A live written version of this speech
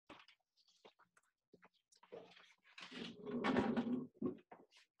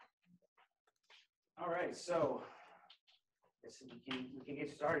All right, so I guess we can get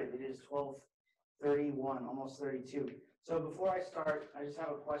started. It is 12:31, almost 32. So before I start, I just have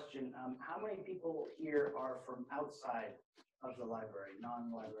a question. How many people here are from outside of the library,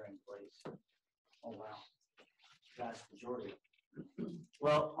 non-library employees? Oh, wow. Vast majority.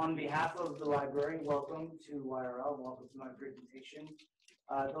 Well, on behalf of the library, welcome to YRL, welcome to my presentation.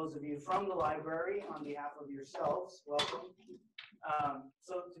 Those of you from the library, on behalf of yourselves, welcome.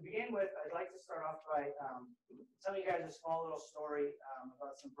 So to begin with, I'd like to start off by telling you guys a small little story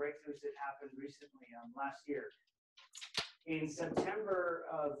about some breakthroughs that happened recently, last year. In September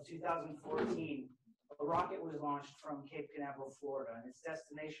of 2014, a rocket was launched from Cape Canaveral, Florida, and its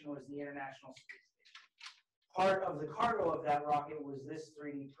destination was the International Space Station. Part of the cargo of that rocket was this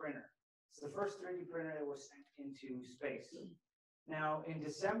 3D printer. It's the first 3D printer that was sent into space. Now, in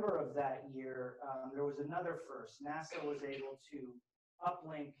December of that year, there was another first. NASA was able to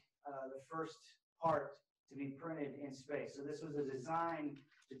uplink the first part to be printed in space. So this was a design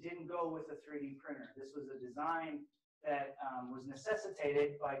that didn't go with a 3D printer. This was a design that was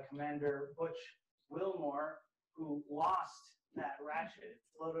necessitated by Commander Butch Wilmore, who lost that ratchet. It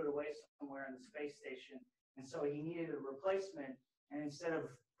floated away somewhere in the space station, and so he needed a replacement. And instead of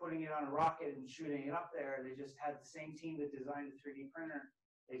putting it on a rocket and shooting it up there, they just had the same team that designed the 3D printer.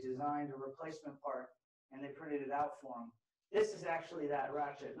 They designed a replacement part, and they printed it out for him. This is actually that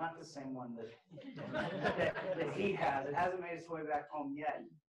ratchet, not the same one that he has. It hasn't made its way back home yet.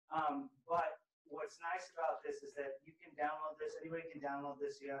 But what's nice about this is that you can download this. Anybody can download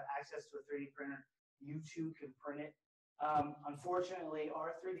this. You have access to a 3D printer. You too can print it. Unfortunately,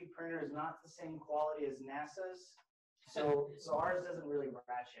 our 3D printer is not the same quality as NASA's. So ours doesn't really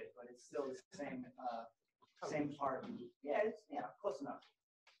ratchet, but it's still the same part. Yeah, close enough.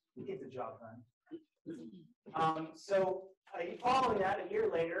 We get the job done. Following that, a year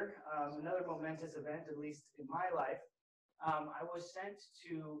later, another momentous event, at least in my life, I was sent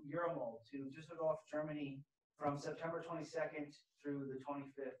to EuroMold, to Düsseldorf, Germany, from September 22nd through the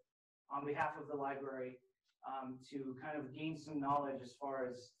 25th, on behalf of the library, to kind of gain some knowledge as far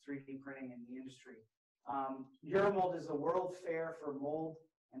as 3D printing in the industry. EuroMold is the world fair for mold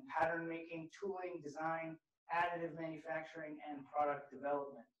and pattern making, tooling, design, additive manufacturing, and product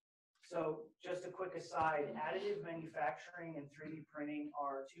development. So just a quick aside, additive manufacturing and 3D printing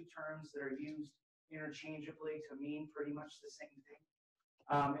are two terms that are used interchangeably to mean pretty much the same thing.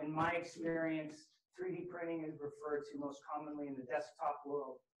 In my experience, 3D printing is referred to most commonly in the desktop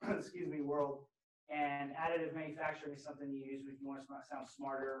world, world, and additive manufacturing is something you use if you want to sound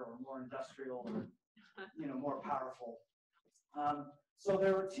smarter or more industrial or more powerful. So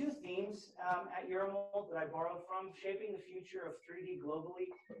there were two themes at EuroMold that I borrowed from: shaping the future of 3D globally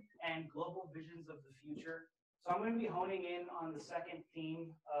and global visions of the future. So I'm going to be honing in on the second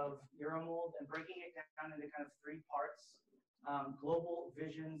theme of EuroMold and breaking it down into kind of three parts: global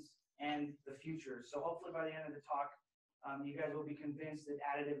visions and the future. So hopefully by the end of the talk, you guys will be convinced that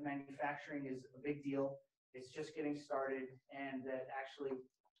additive manufacturing is a big deal. It's just getting started, and that actually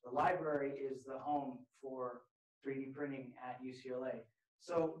the library is the home for 3D printing at UCLA.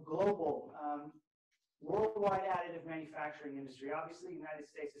 So global, worldwide additive manufacturing industry. Obviously, the United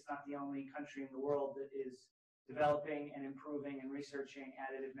States is not the only country in the world that is developing and improving and researching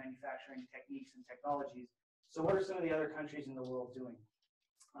additive manufacturing techniques and technologies. So what are some of the other countries in the world doing?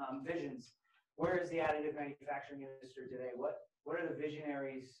 Visions. Where is the additive manufacturing industry today? What are the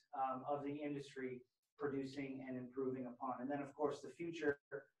visionaries of the industry producing and improving upon? And then, of course, the future.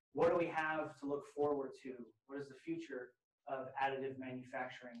 What do we have to look forward to? What does the future of additive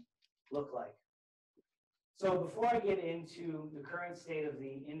manufacturing look like? So before I get into the current state of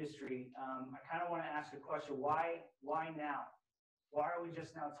the industry, I kind of want to ask a question. Why now? Why are we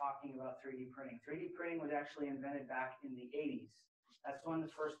just now talking about 3D printing? 3D printing was actually invented back in the 80s. That's when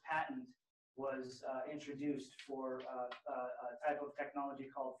the first patent was introduced for a type of technology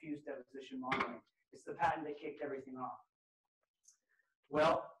called fused deposition modeling. It's the patent that kicked everything off.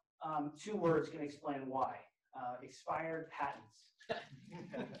 Well, two words can explain why. Expired patents.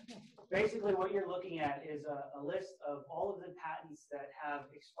 Basically, what you're looking at is a list of all of the patents that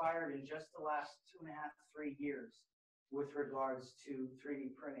have expired in just the last 2.5 to 3 years with regards to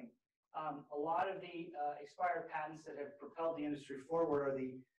 3D printing. A lot of the expired patents that have propelled the industry forward are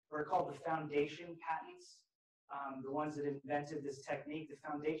what are called the foundation patents, the ones that invented this technique. The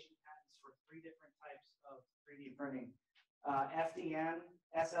foundation patents for 3 different types of 3D printing: FDM,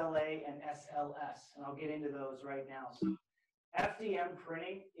 SLA, and SLS, and I'll get into those right now. So FDM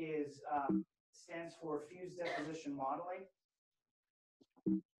printing stands for fused deposition modeling.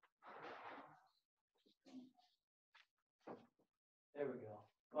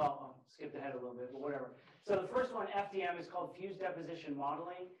 well, skipped ahead a little bit, but whatever. So the first one, FDM, is called Fused Deposition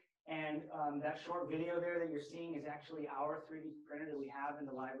Modeling. And that short video there that you're seeing is actually our 3D printer that we have in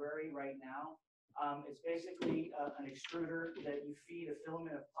the library right now. It's basically an extruder that you feed a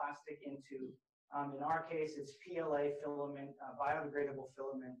filament of plastic into. In our case, it's PLA filament, biodegradable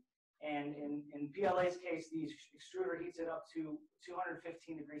filament. And in PLA's case, the extruder heats it up to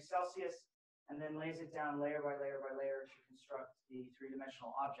 215 degrees Celsius and then lays it down layer by layer by layer to construct the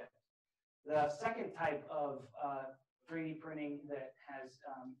three-dimensional object. The second type of 3D printing that has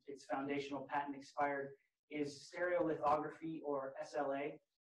its foundational patent expired is stereolithography, or SLA.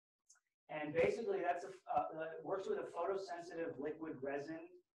 And basically, that's works with a photosensitive liquid resin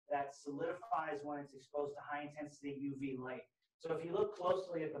that solidifies when it's exposed to high-intensity UV light. So if you look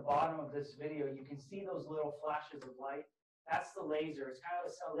closely at the bottom of this video, you can see those little flashes of light. That's the laser. It's kind of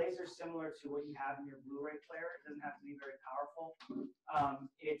a laser similar to what you have in your Blu-ray player. It doesn't have to be very powerful.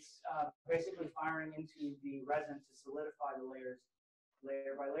 It's basically firing into the resin to solidify the layers,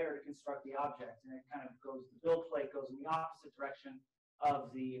 layer by layer, to construct the object. And it kind of goes, the build plate goes in the opposite direction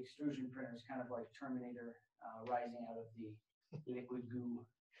of the extrusion printers, kind of like Terminator rising out of the liquid goo.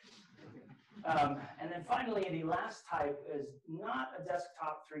 And then finally, the last type is not a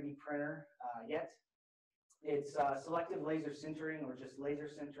desktop 3D printer yet. It's selective laser sintering, or just laser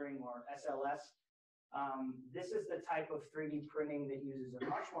sintering, or SLS. This is the type of 3D printing that uses a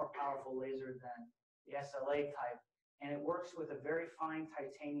much more powerful laser than the SLA type, and it works with a very fine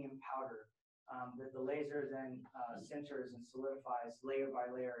titanium powder that the laser then sinters and solidifies layer by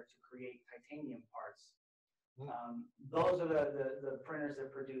layer to create titanium parts. Those are the printers that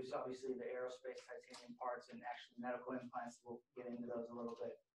produce, obviously, the aerospace titanium parts and actually medical implants. We'll get into those a little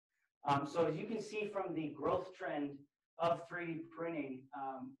bit. So as you can see from the growth trend of 3D printing,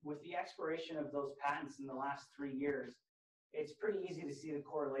 with the expiration of those patents in the last 3 years, it's pretty easy to see the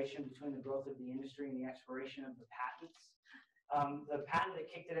correlation between the growth of the industry and the expiration of the patents. The patent that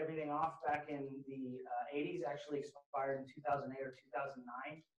kicked everything off back in the 80s actually expired in 2008 or 2009.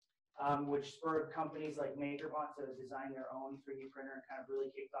 Which spurred companies like MakerBot to design their own 3D printer and kind of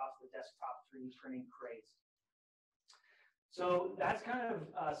really kicked off the desktop 3D printing craze. So that's kind of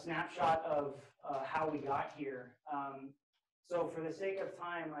a snapshot of how we got here. So for the sake of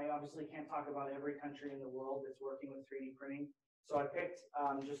time, I obviously can't talk about every country in the world that's working with 3D printing. So I picked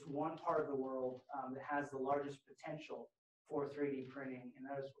just one part of the world that has the largest potential for 3D printing, and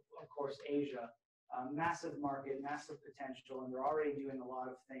that is, of course, Asia. Massive market, massive potential, and they're already doing a lot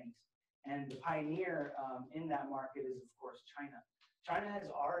of things. And the pioneer in that market is, of course, China. China has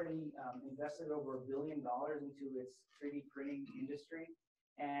already invested over $1 billion into its 3D printing industry,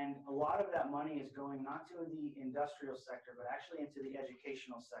 and a lot of that money is going not to the industrial sector, but actually into the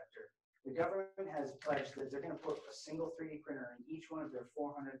educational sector. The government has pledged that they're going to put a single 3D printer in each one of their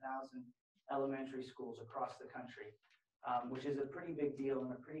 400,000 elementary schools across the country, which is a pretty big deal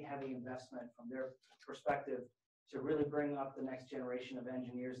and a pretty heavy investment from their perspective to really bring up the next generation of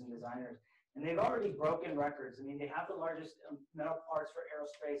engineers and designers. And they've already broken records. I mean, they have the largest metal parts for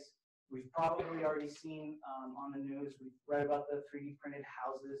aerospace. We've probably already seen on the news, we've read about the 3D printed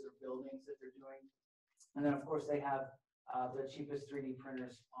houses or buildings that they're doing. And then, of course, they have the cheapest 3D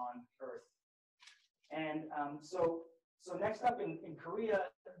printers on Earth. And so next up in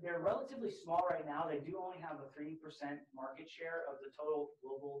Korea, they're relatively small right now. They do only have a 3% market share of the total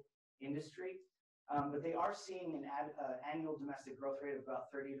global industry. But they are seeing an annual domestic growth rate of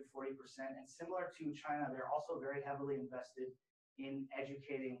about 30 to 40%. And similar to China, they're also very heavily invested in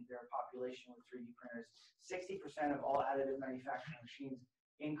educating their population with 3D printers. 60% of all additive manufacturing machines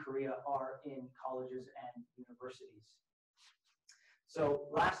in Korea are in colleges and universities. So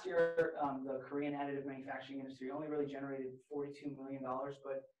last year, the Korean additive manufacturing industry only really generated $42 million,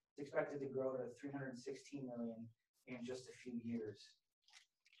 but it's expected to grow to $316 million in just a few years.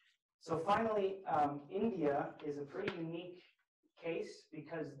 So finally, India is a pretty unique case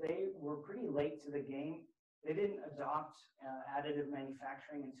because they were pretty late to the game. They didn't adopt additive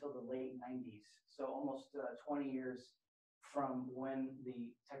manufacturing until the late 90s, so almost 20 years from when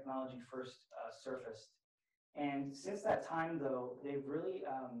the technology first surfaced. And since that time, though, they've really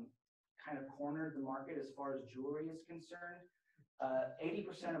kind of cornered the market as far as jewelry is concerned.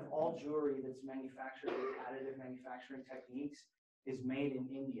 80% of all jewelry that's manufactured with additive manufacturing techniques is made in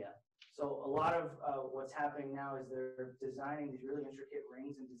India. So a lot of what's happening now is they're designing these really intricate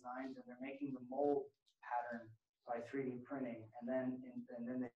rings and designs, and they're making the mold pattern by 3D printing, and then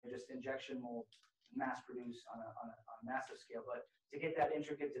they just injection mold, mass produce on a massive scale. But to get that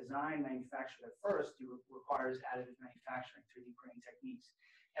intricate design manufactured at first, requires additive manufacturing, 3D printing techniques.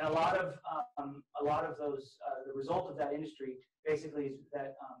 And a lot of those, the result of that industry basically is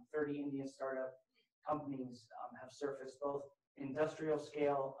that 30 Indian startup companies have surfaced both industrial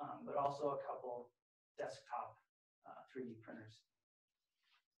scale, but also a couple desktop 3D printers.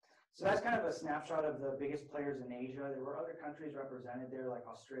 So that's kind of a snapshot of the biggest players in Asia. There were other countries represented there, like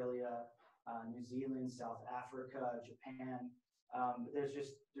Australia, New Zealand, South Africa, Japan. But there's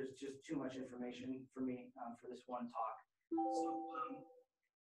just too much information for me for this one talk. So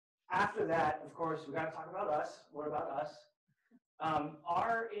after that, of course, we got to talk about us. What about us?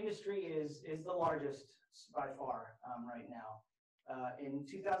 Our industry is the largest by far right now. In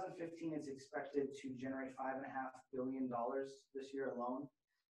 2015, it's expected to generate $5.5 billion this year alone.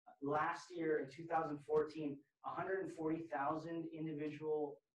 Last year, in 2014, 140,000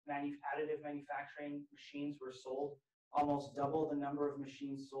 individual additive manufacturing machines were sold, almost double the number of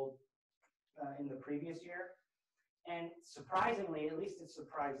machines sold in the previous year. And surprisingly, at least it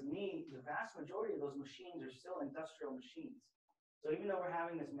surprised me, the vast majority of those machines are still industrial machines. So even though we're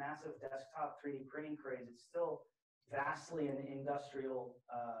having this massive desktop 3D printing craze, it's still vastly an industrial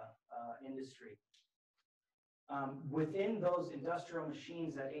industry. Within those industrial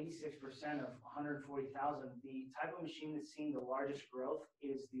machines, that 86% of 140,000, the type of machine that's seeing the largest growth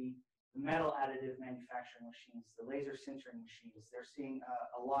is the metal additive manufacturing machines, the laser sintering machines. They're seeing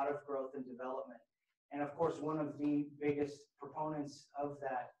a lot of growth and development. And of course, one of the biggest proponents of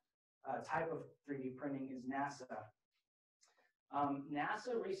that type of 3D printing is NASA.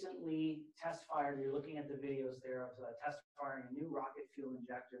 NASA recently test fired, you're looking at the videos there of test firing a new rocket fuel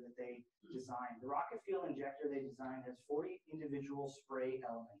injector that they designed. The rocket fuel injector they designed has 40 individual spray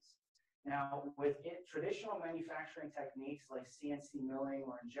elements. Now, with traditional manufacturing techniques like CNC milling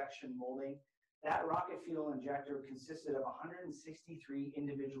or injection molding, that rocket fuel injector consisted of 163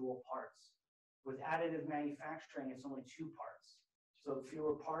 individual parts. With additive manufacturing, it's only 2 parts. So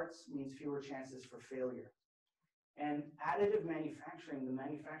fewer parts means fewer chances for failure. And additive manufacturing, the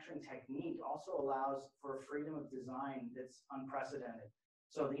manufacturing technique, also allows for a freedom of design that's unprecedented.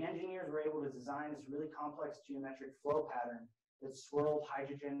 So the engineers were able to design this really complex geometric flow pattern that swirled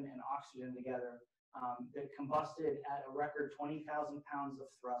hydrogen and oxygen together, that combusted at a record 20,000 pounds of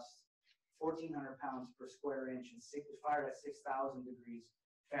thrust, 1,400 pounds per square inch, and fired at 6,000 degrees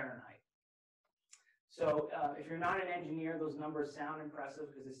Fahrenheit. So if you're not an engineer, those numbers sound impressive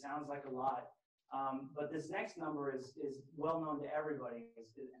because it sounds like a lot. But this next number is well known to everybody,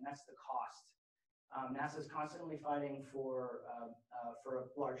 and that's the cost. NASA is constantly fighting for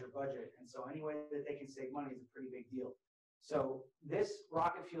a larger budget, and so any way that they can save money is a pretty big deal. So this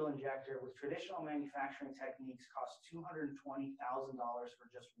rocket fuel injector with traditional manufacturing techniques costs $220,000 for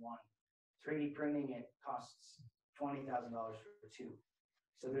just one. 3D printing it costs $20,000 for 2.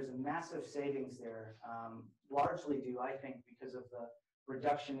 So there's a massive savings there, largely due, I think, because of the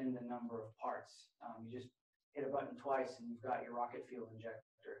reduction in the number of parts. You just hit a button twice and you've got your rocket fuel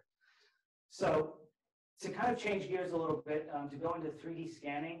injector. So to kind of change gears a little bit, to go into 3D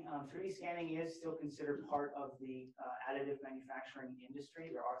scanning. 3D scanning is still considered part of the additive manufacturing industry.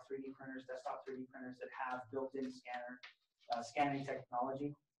 There are 3D printers, desktop 3D printers that have built-in scanning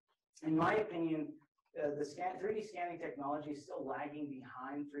technology. In my opinion, the 3D scanning technology is still lagging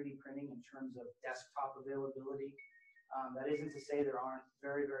behind 3D printing in terms of desktop availability. That isn't to say there aren't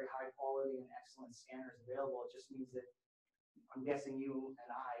very, very high quality and excellent scanners available. It just means that I'm guessing you and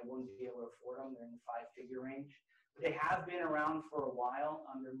I wouldn't be able to afford them. They're in the 5-figure range. But they have been around for a while.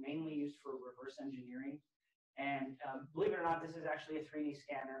 They're mainly used for reverse engineering. And believe it or not, this is actually a 3D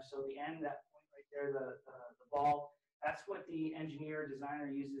scanner. So the end, that point right there, the ball, that's what the engineer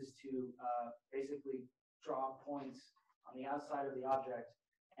designer uses to basically draw points on the outside of the object.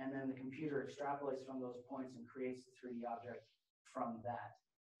 And then the computer extrapolates from those points and creates the 3D object from that.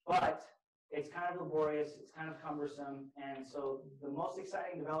 But it's kind of laborious, it's kind of cumbersome, and so the most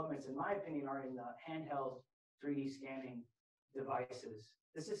exciting developments, in my opinion, are in the handheld 3D scanning devices.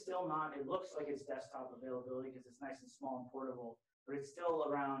 This is still not, it looks like it's desktop availability because it's nice and small and portable, but it's still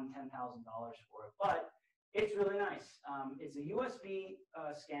around $10,000 for it. But it's really nice. It's a USB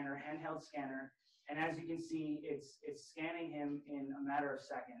scanner, handheld scanner. And as you can see, it's scanning him in a matter of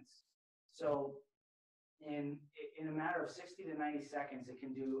seconds. So in a matter of 60 to 90 seconds, it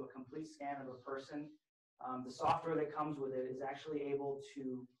can do a complete scan of a person. The software that comes with it is actually able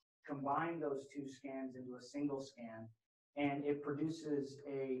to combine those 2 scans into a single scan, and it produces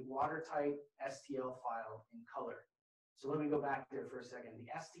a watertight STL file in color. So let me go back there for a second.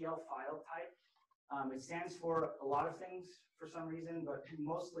 The STL file type, it stands for a lot of things for some reason, but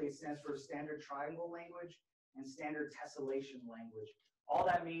mostly it stands for Standard Triangle Language and Standard Tessellation Language. All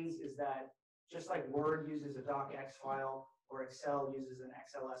that means is that just like Word uses a docx file, or Excel uses an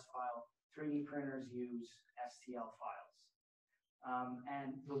XLS file. 3D printers use STL files.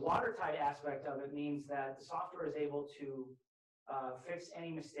 And the watertight aspect of it means that the software is able to fix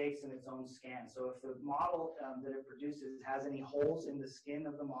any mistakes in its own scan. So if the model that it produces has any holes in the skin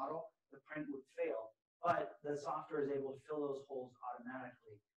of the model, the print would fail. But the software is able to fill those holes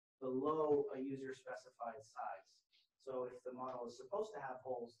automatically below a user-specified size. So if the model is supposed to have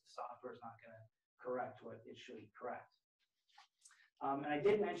holes, the software is not going to correct what it should correct. And I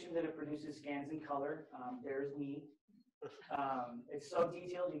did mention that it produces scans in color. There's me. It's so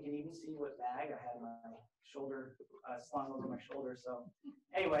detailed, you can even see what bag I had my shoulder slung over my shoulder. So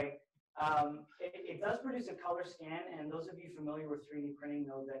anyway, it does produce a color scan, and those of you familiar with 3D printing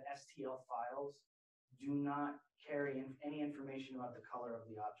know that STL files do not carry any information about the color of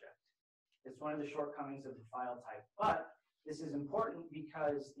the object. It's one of the shortcomings of the file type. But this is important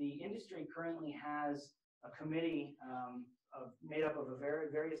because the industry currently has a committee made up of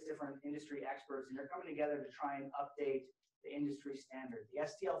various different industry experts, and they're coming together to try and update the industry standard. The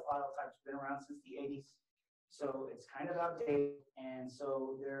STL file type's been around since the 80s, so it's kind of outdated, and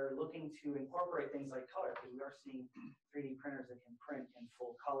so they're looking to incorporate things like color, because we are seeing 3D printers that can print in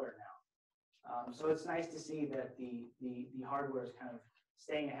full color now. So it's nice to see that the hardware is kind of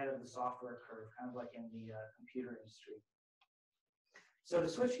staying ahead of the software curve, kind of like in the computer industry. So to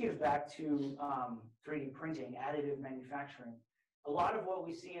switch gears back to 3D printing, additive manufacturing, a lot of what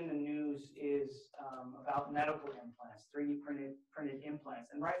we see in the news is about medical implants, 3D printed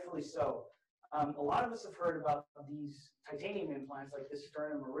implants, and rightfully so. A lot of us have heard about these titanium implants, like this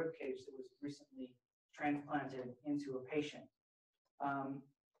sternum or rib cage that was recently transplanted into a patient.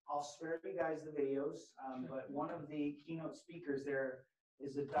 I'll spare you guys the videos, but one of the keynote speakers there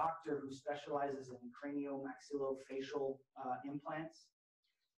is a doctor who specializes in craniomaxillofacial implants.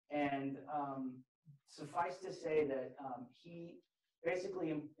 And suffice to say that he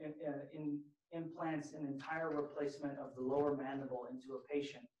basically implants an entire replacement of the lower mandible into a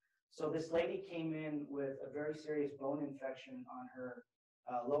patient. So this lady came in with a very serious bone infection on her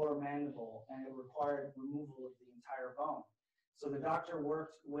lower mandible, and it required removal of the entire bone. So the doctor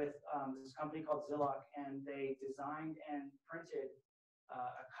worked with this company called Zillock, and they designed and printed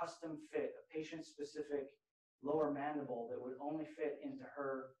a custom fit, a patient-specific lower mandible that would only fit into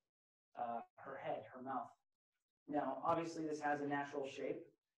her head, her mouth. Now, obviously, this has a natural shape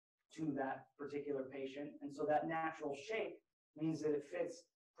to that particular patient, and so that natural shape means that it fits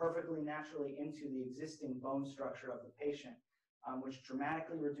perfectly naturally into the existing bone structure of the patient, which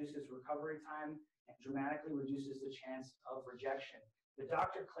dramatically reduces recovery time and dramatically reduces the chance of rejection. The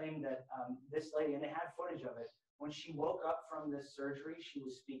doctor claimed that this lady, and they had footage of it, when she woke up from this surgery, she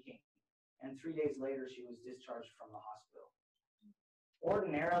was speaking. And 3 days later, she was discharged from the hospital.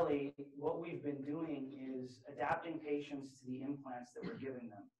 Ordinarily, what we've been doing is adapting patients to the implants that we're giving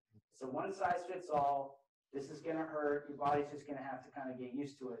them. So one size fits all. This is going to hurt. Your body's just going to have to kind of get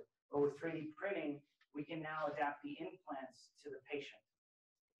used to it. But with 3D printing, we can now adapt the implants to the patient,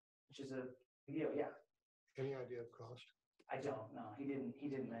 which is a big deal. Yeah. Any idea of cost? I don't know. He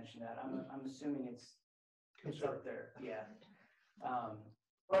didn't mention that. I'm assuming it's up there. Yeah.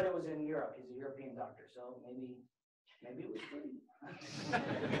 But it was in Europe. He's a European doctor, so maybe it was free.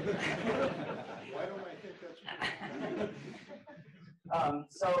 Why don't I think that's true?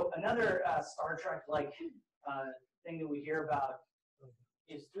 So another Star Trek-like thing that we hear about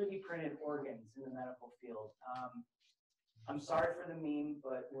is 3D printed organs in the medical field. I'm sorry for the meme,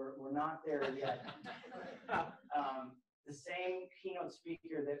 but we're not there yet. The same keynote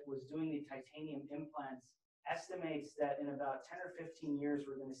speaker that was doing the titanium implants estimates that in about 10 or 15 years,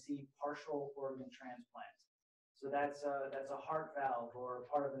 we're going to see partial organ transplants. So that's a heart valve or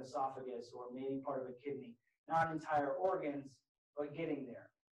part of an esophagus or maybe part of a kidney. Not entire organs, but getting there.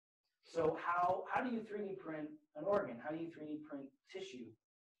 So how do you 3D print an organ? How do you 3D print tissue?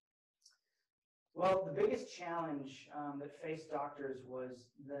 Well, the biggest challenge that faced doctors was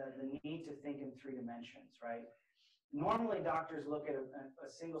the need to think in 3 dimensions, right? Normally, doctors look at a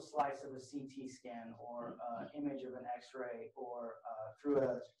single slice of a CT scan or image of an X-ray or through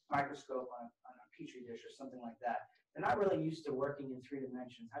a microscope on a petri dish or something like that. They're not really used to working in 3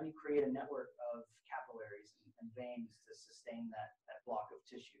 dimensions. How do you create a network of capillaries and veins to sustain that block of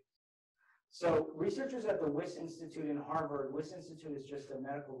tissue? So researchers at the Wyss Institute in Harvard, Wyss Institute is just a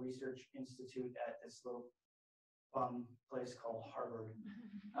medical research institute at this little fun place called Harvard.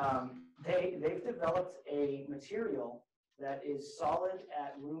 They've developed a material that is solid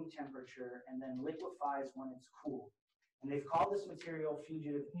at room temperature and then liquefies when it's cool. And they've called this material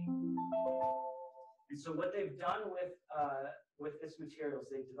fugitive ink. And so what they've done with this material is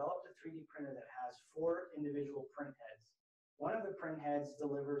they've developed a 3D printer that has 4 individual print heads. One of the print heads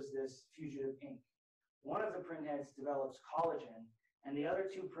delivers this fugitive ink. One of the print heads develops collagen, and the other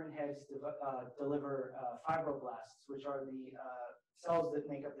two print heads deliver fibroblasts, which are the cells that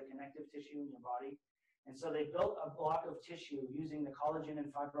make up the connective tissue in your body. And so they built a block of tissue using the collagen and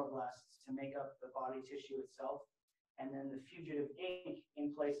fibroblasts to make up the body tissue itself, and then the fugitive ink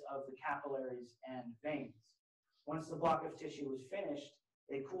in place of the capillaries and veins. Once the block of tissue was finished,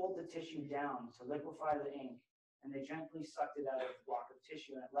 they cooled the tissue down to liquefy the ink, and they gently sucked it out of the block of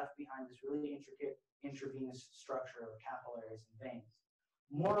tissue, and it left behind this really intricate intravenous structure of capillaries and veins.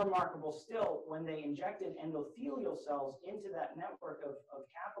 More remarkable still, when they injected endothelial cells into that network of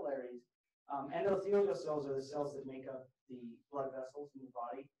capillaries, endothelial cells are the cells that make up the blood vessels in the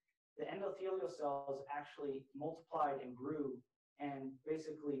body. The endothelial cells actually multiplied and grew and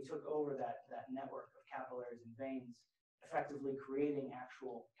basically took over that network of capillaries and veins, effectively creating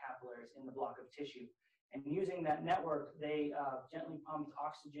actual capillaries in the block of tissue. And using that network, they gently pumped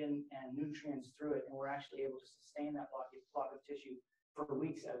oxygen and nutrients through it, and were actually able to sustain that block of tissue for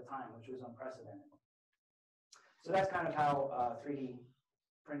weeks at a time, which was unprecedented. So that's kind of how 3D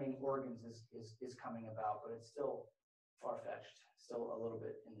printing organs is coming about, but it's still far-fetched, still a little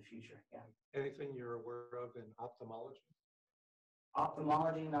bit in the future. Yeah. Anything you're aware of in ophthalmology?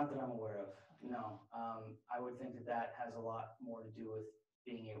 Ophthalmology, not that I'm aware of. No, I would think that has a lot more to do with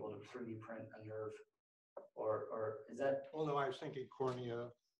being able to 3D print a nerve. Or is that? Well, no, I was thinking cornea.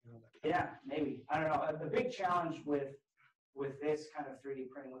 Yeah, maybe. I don't know. The big challenge with this kind of 3D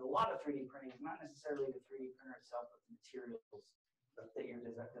printing, with a lot of 3D printing, is not necessarily the 3D printer itself, but the materials that you're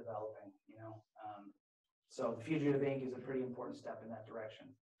developing. So the fugitive ink is a pretty important step in that direction.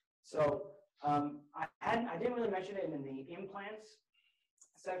 So I didn't really mention it in the implants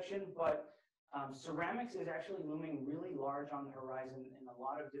section, but ceramics is actually looming really large on the horizon in a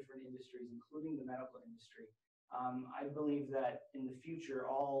lot of different industries, including the medical industry. I believe that in the future,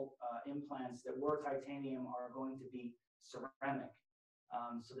 all implants that were titanium are going to be ceramic,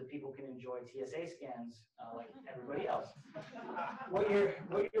 so that people can enjoy TSA scans like everybody else. What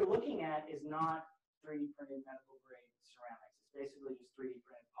you're looking at is not 3D printed medical grade ceramics. It's basically just 3D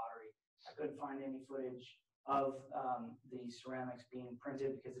printed pottery. I couldn't find any footage of the ceramics being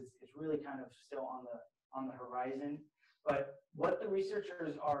printed because it's really kind of still on the horizon. But what the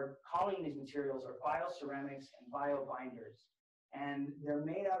researchers are calling these materials are bioceramics and biobinders. And they're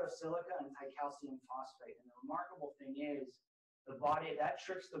made out of silica and calcium phosphate. And the remarkable thing is, that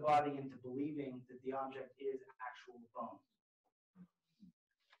tricks the body into believing that the object is actual bone.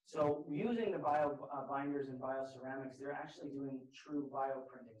 So using the biobinders and bioceramics, they're actually doing true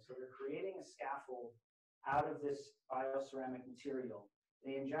bioprinting. So they're creating a scaffold out of this bioceramic material.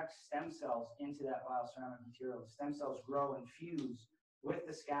 They inject stem cells into that bioceramic material. The stem cells grow and fuse with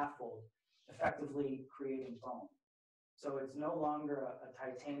the scaffold, effectively creating bone. So it's no longer a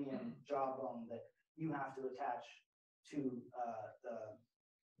titanium jawbone that you have to attach to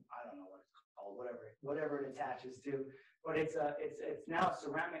I don't know what it's called, whatever it attaches to. But it's now a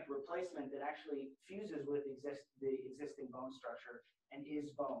ceramic replacement that actually fuses with the existing bone structure and is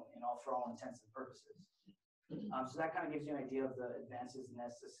bone for all intents and purposes. So that kind of gives you an idea of the advances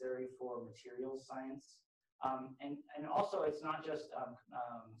necessary for materials science. And also, it's not just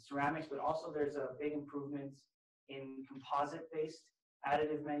ceramics, but also there's a big improvements in composite-based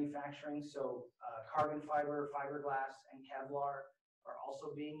additive manufacturing. So carbon fiber, fiberglass, and Kevlar are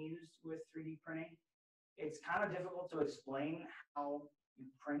also being used with 3D printing. It's kind of difficult to explain how you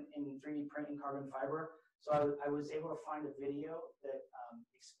print in 3D printing carbon fiber. So I was able to find a video that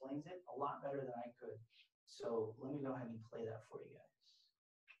explains it a lot better than I could. So let me go ahead and play that for you guys.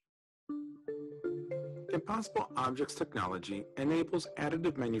 Impossible Objects technology enables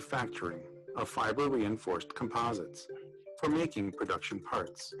additive manufacturing of fiber-reinforced composites for making production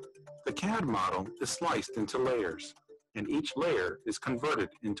parts. The CAD model is sliced into layers, and each layer is converted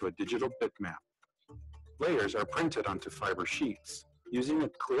into a digital bitmap. Layers are printed onto fiber sheets using a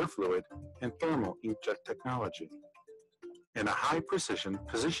clear fluid and thermal inkjet technology. And a high-precision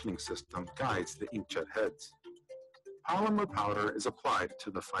positioning system guides the inkjet heads. Polymer powder is applied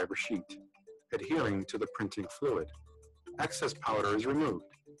to the fiber sheet, adhering to the printing fluid. Excess powder is removed,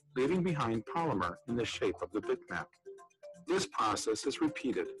 leaving behind polymer in the shape of the bitmap. This process is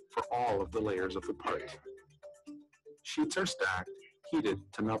repeated for all of the layers of the part. Sheets are stacked, heated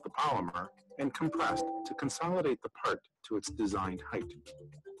to melt the polymer, and compressed to consolidate the part to its designed height.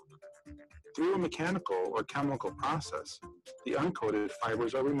 Through a mechanical or chemical process, the uncoated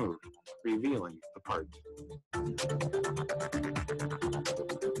fibers are removed, revealing the part.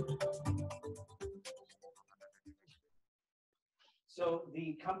 So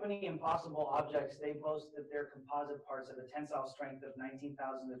the company Impossible Objects, they boast that their composite parts have a tensile strength of 19,000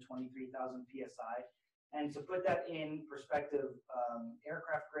 to 23,000 psi. And to put that in perspective,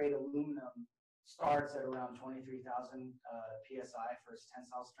 aircraft grade aluminum starts at around 23,000 psi for its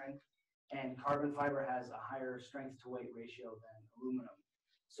tensile strength, and carbon fiber has a higher strength to weight ratio than aluminum.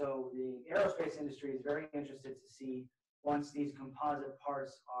 So the aerospace industry is very interested to see, once these composite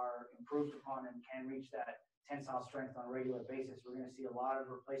parts are improved upon and can reach that tensile strength on a regular basis, we're going to see a lot of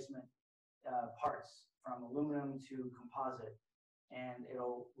replacement parts from aluminum to composite, and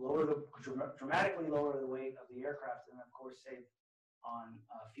it'll dramatically lower the weight of the aircraft, and of course save on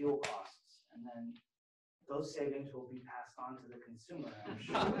fuel costs, and then those savings will be passed on to the consumer, I'm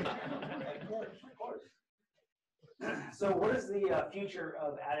sure. Of course. So what does the future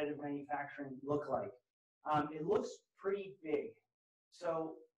of additive manufacturing look like? It looks pretty big.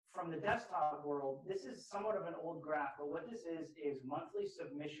 So from the desktop world, this is somewhat of an old graph, but what this is monthly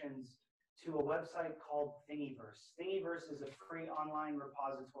submissions to a website called Thingiverse. Thingiverse is a free online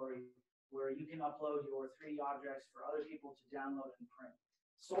repository where you can upload your 3D objects for other people to download and print.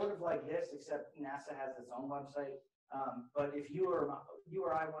 Sort of like this, except NASA has its own website. But if you or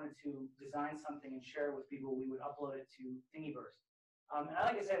I wanted to design something and share it with people, we would upload it to Thingiverse. And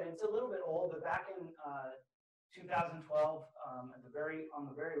like I said, it's a little bit old, but back in 2012, on the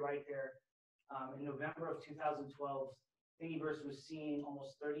very right there, in November of 2012, Thingiverse was seeing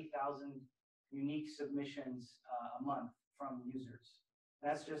almost 30,000 unique submissions a month from users.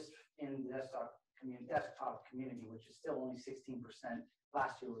 That's just in the desktop community, which is still only 16%.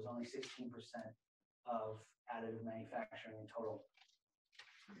 Last year was only 16% of additive manufacturing in total.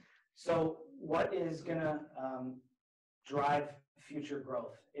 So what is going to drive future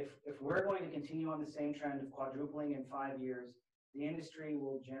growth? If we're going to continue on the same trend of quadrupling in 5 years, the industry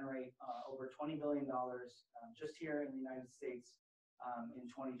will generate over $20 billion just here in the United States in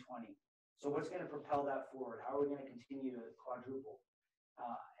 2020. So what's going to propel that forward? How are we going to continue to quadruple?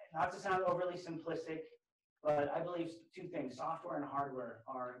 Not to sound overly simplistic, but I believe two things: software and hardware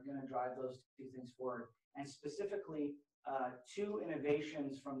are going to drive those two things forward. And specifically, two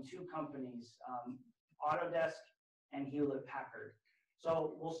innovations from two companies, Autodesk and Hewlett-Packard.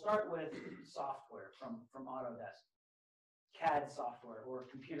 So we'll start with software from Autodesk, CAD software, or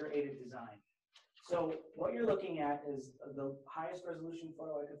computer-aided design. So what you're looking at is the highest resolution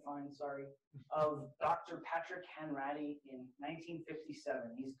photo I could find, of Dr. Patrick Hanratty in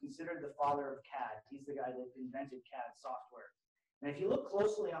 1957. He's considered the father of CAD. He's the guy that invented CAD software. And if you look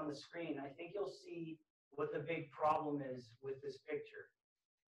closely on the screen, I think you'll see what the big problem is with this picture.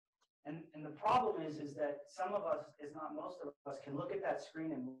 And the problem is that some of us, if not most of us, can look at that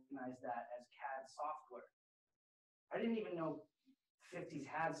screen and recognize that as CAD software. I didn't even know 50s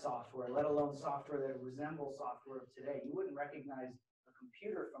had software, let alone software that resembles software of today. You wouldn't recognize a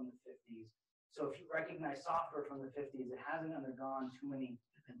computer from the 50s. So if you recognize software from the 50s, it hasn't undergone too many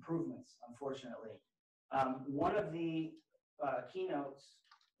improvements, unfortunately. One of the keynotes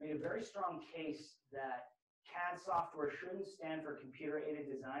made a very strong case that CAD software shouldn't stand for computer-aided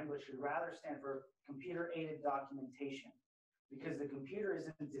design, but should rather stand for computer-aided documentation, because the computer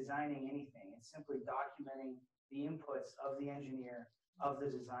isn't designing anything. It's simply documenting the inputs of the engineer, of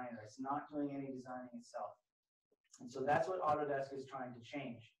the designer. It's not doing any designing itself. And so that's what Autodesk is trying to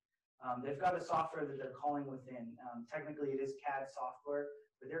change. They've got a software that they're calling within. Technically, it is CAD software,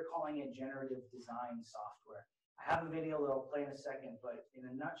 but they're calling it generative design software. I have a video that I'll play in a second, but in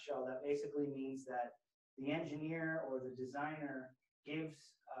a nutshell, that basically means that the engineer or the designer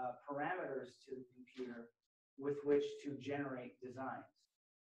gives parameters to the computer with which to generate designs.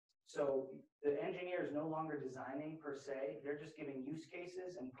 So the engineer is no longer designing per se, they're just giving use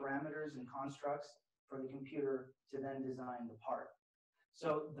cases and parameters and constructs for the computer to then design the part.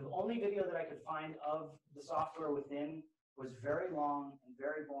 So the only video that I could find of the software within was very long and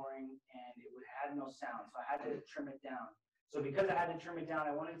very boring, and it had no sound, so I had to trim it down. So because I had to trim it down,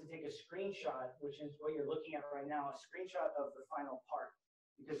 I wanted to take a screenshot, which is what you're looking at right now, a screenshot of the final part,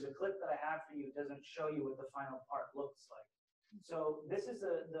 because the clip that I have for you doesn't show you what the final part looks like. So this is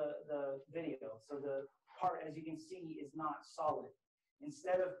the video. So the part, as you can see, is not solid.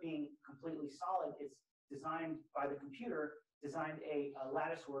 Instead of being completely solid, it's designed by the computer, designed a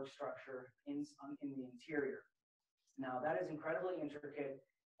lattice work structure in the interior. Now, that is incredibly intricate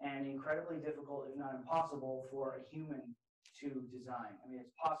and incredibly difficult, if not impossible, for a human to design. I mean,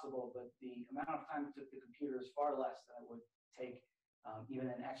 it's possible, but the amount of time it took the computer is far less than it would take even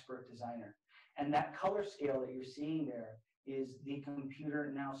an expert designer. And that color scale that you're seeing there is the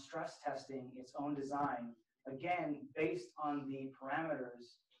computer now stress testing its own design, again, based on the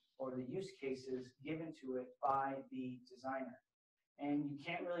parameters or the use cases given to it by the designer. And you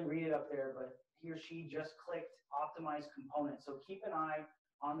can't really read it up there, but he or she just clicked optimize component. So keep an eye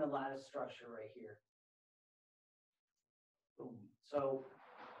on the lattice structure right here. Boom. So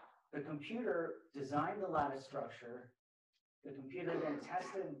the computer designed the lattice structure. The computer then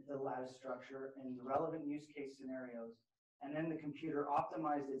tested the lattice structure in the relevant use case scenarios, and then the computer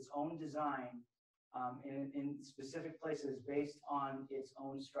optimized its own design in specific places based on its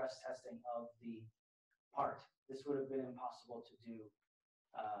own stress testing of the part. This would have been impossible to do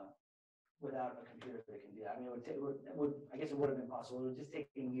without a computer that can do that. I mean, I guess it would have been possible. It would just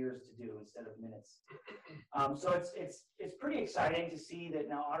take years to do instead of minutes. So it's pretty exciting to see that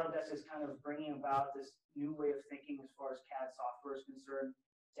now Autodesk is kind of bringing about this new way of thinking as far as CAD software is concerned,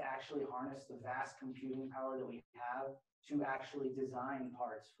 to actually harness the vast computing power that we have to actually design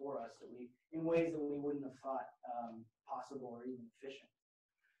parts for us in ways that we wouldn't have thought possible or even efficient.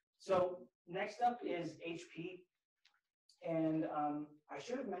 So next up is HP. And I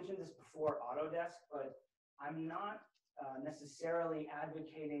should have mentioned this before Autodesk, but I'm not necessarily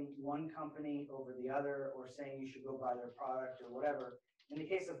advocating one company over the other or saying you should go buy their product or whatever. In the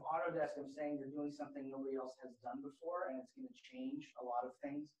case of Autodesk, I'm saying they're doing something nobody else has done before, and it's going to change a lot of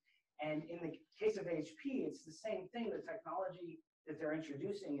things. And in the case of HP, it's the same thing. The technology that they're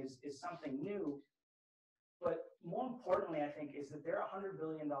introducing is something new. But more importantly, I think, is that they're a $100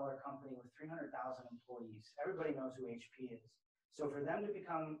 billion company with 300,000 employees. Everybody knows who HP is. So for them to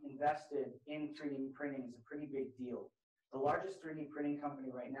become invested in 3D printing is a pretty big deal. The largest 3D printing company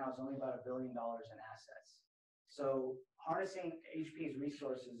right now is only about $1 billion in assets. So harnessing HP's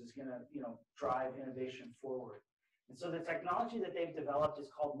resources is going to, drive innovation forward. And so the technology that they've developed is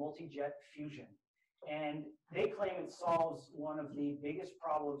called multi-jet fusion. And they claim it solves one of the biggest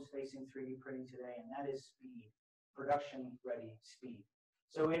problems facing 3D printing today, and that is speed, production-ready speed.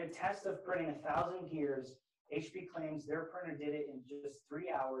 So in a test of printing 1,000 gears, HP claims their printer did it in just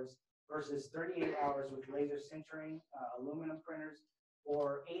 3 hours versus 38 hours with laser sintering aluminum printers,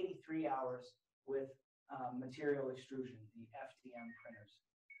 or 83 hours with material extrusion, the FDM printers.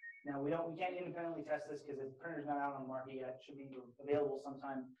 Now we can't independently test this because the printer's not out on the market yet. It should be available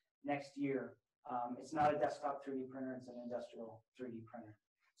sometime next year. It's not a desktop 3D printer, it's an industrial 3D printer.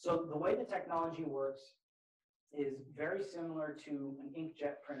 So the way the technology works is very similar to an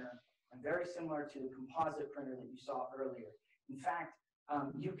inkjet printer and very similar to the composite printer that you saw earlier. In fact,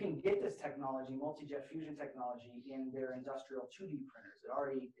 you can get this technology, multi-jet fusion technology, in their industrial 2D printers. It's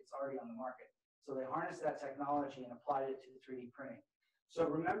already on the market. So they harnessed that technology and applied it to 3D printing. So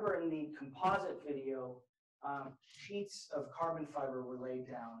remember in the composite video, sheets of carbon fiber were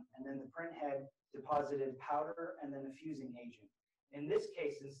laid down, and then the print head deposited powder and then a fusing agent. In this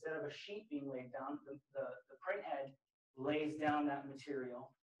case, instead of a sheet being laid down, the print head lays down that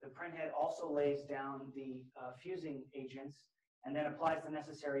material. The print head also lays down the fusing agents and then applies the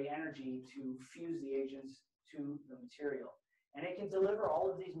necessary energy to fuse the agents to the material. And it can deliver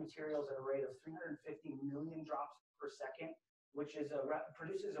all of these materials at a rate of 350 million drops per second, which is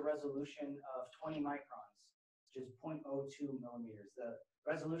produces a resolution of 20 microns, which is 0.02 millimeters. The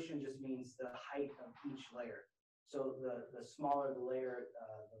resolution just means the height of each layer. So the smaller the layer,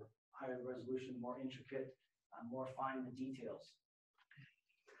 the higher the resolution, more intricate, more fine the details.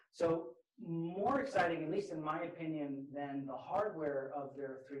 So more exciting, at least in my opinion, than the hardware of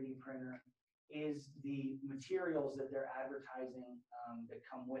their 3D printer is the materials that they're advertising that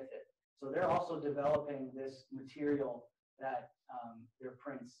come with it. So they're also developing this material that their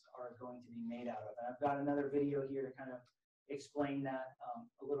prints are going to be made out of. And I've got another video here to kind of explain that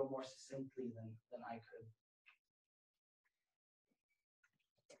a little more succinctly than I could.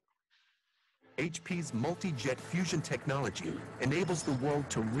 HP's multi-jet fusion technology enables the world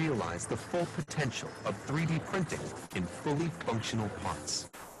to realize the full potential of 3D printing in fully functional parts.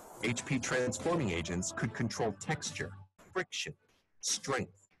 HP transforming agents could control texture, friction,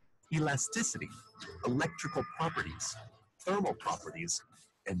 strength, elasticity, electrical properties, thermal properties,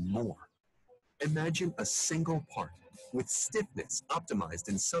 and more. Imagine a single part with stiffness optimized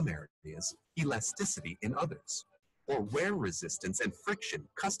in some areas, elasticity in others, or wear resistance and friction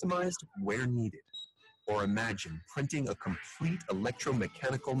customized where needed. Or imagine printing a complete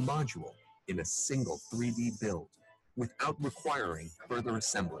electromechanical module in a single 3D build without requiring further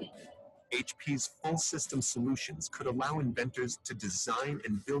assembly. HP's full system solutions could allow inventors to design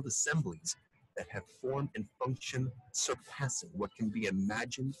and build assemblies that have form and function surpassing what can be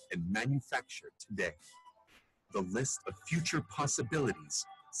imagined and manufactured today. The list of future possibilities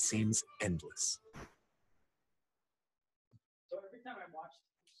seems endless. So every time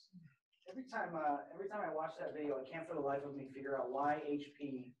I watch that video, I can't for the life of me figure out why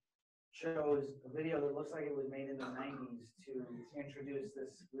HP shows a video that looks like it was made in the 90s to introduce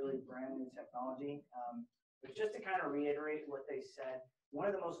this really brand new technology. But just to kind of reiterate what they said, one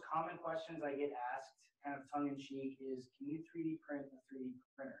of the most common questions I get asked, kind of tongue in cheek, is can you 3D print a 3D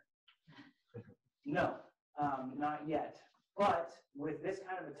printer? No, not yet. But with this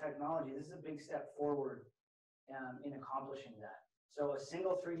kind of a technology, this is a big step forward in accomplishing that. So a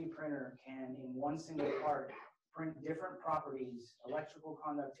single 3D printer can, in one single part, print different properties, electrical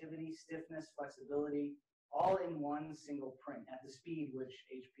conductivity, stiffness, flexibility, all in one single print at the speed which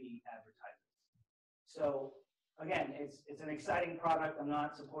HP advertises. So again, it's an exciting product. I'm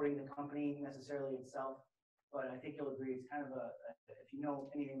not supporting the company necessarily itself, but I think you'll agree it's kind of if you know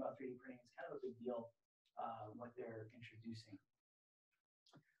anything about 3D printing, it's kind of a big deal what they're introducing.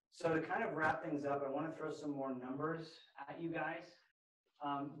 So to kind of wrap things up, I want to throw some more numbers at you guys.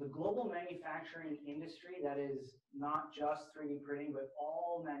 The global manufacturing industry, that is not just 3D printing, but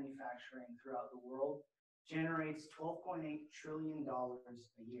all manufacturing throughout the world, generates $12.8 trillion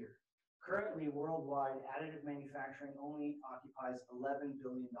a year. Currently, worldwide, additive manufacturing only occupies $11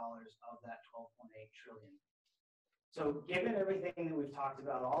 billion of that $12.8 trillion. So given everything that we've talked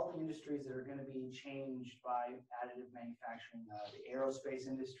about, all the industries that are going to be changed by additive manufacturing, the aerospace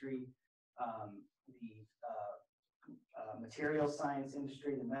industry, the material science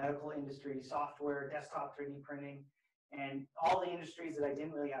industry, the medical industry, software, desktop 3D printing, and all the industries that I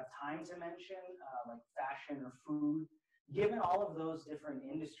didn't really have time to mention, like fashion or food. Given all of those different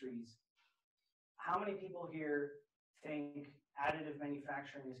industries, how many people here think additive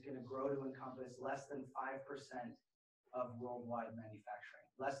manufacturing is going to grow to encompass less than 5% of worldwide manufacturing?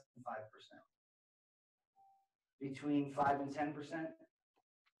 Less than 5%. Between 5 and 10%?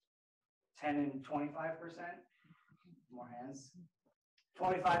 10 and 25%? More hands.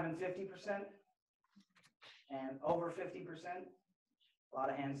 25 and 50%? And over 50%? A lot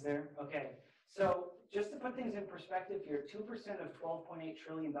of hands there. Okay. So just to put things in perspective here, 2% of $12.8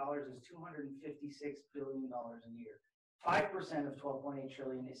 trillion is $256 billion a year. 5% of $12.8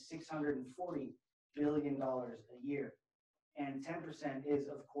 trillion is $640 billion a year. And 10% is,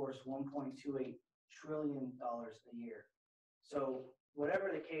 of course, $1.28 trillion a year. So whatever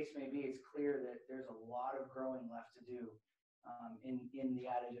the case may be, it's clear that there's a lot of growing left to do in the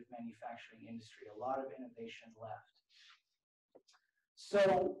additive manufacturing industry, a lot of innovation left.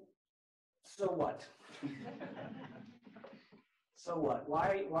 So what? So what?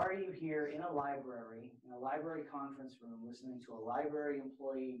 Why are you here in a library conference room, listening to a library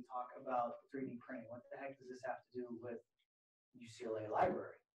employee talk about 3D printing? What the heck does this have to do with UCLA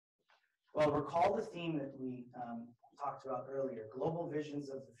Library? Well, recall the theme that we talked about earlier, global visions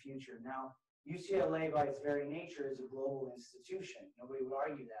of the future. Now, UCLA, by its very nature, is a global institution. Nobody would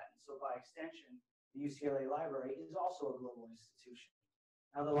argue that. And so by extension, the UCLA Library is also a global institution.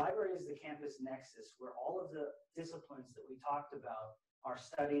 Now, the library is the campus nexus where all of the disciplines that we talked about are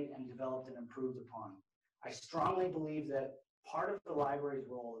studied and developed and improved upon. I strongly believe that part of the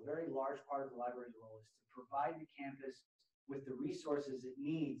library's role, a very large part of the library's role, is to provide the campus with the resources it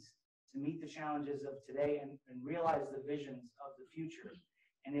needs to meet the challenges of today and realize the visions of the future.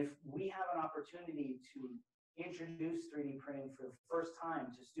 And if we have an opportunity to introduce 3D printing for the first time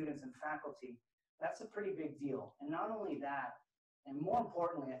to students and faculty, that's a pretty big deal. And not only that, and more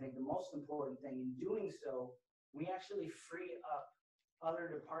importantly, I think the most important thing, in doing so, we actually free up other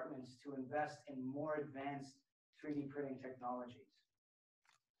departments to invest in more advanced 3D printing technologies.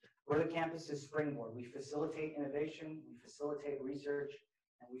 We're the campus's springboard. We facilitate innovation, we facilitate research,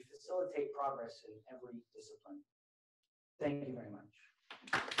 and we facilitate progress in every discipline. Thank you very much.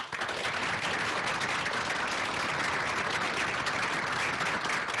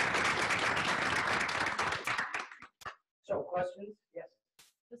 So, questions? Yes?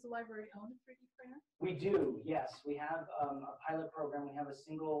 Does the library own a 3D printer? We do, yes. We have a pilot program. We have a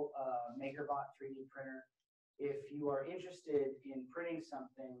single MakerBot 3D printer. If you are interested in printing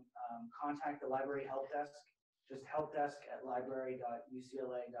something, contact the library help desk. Just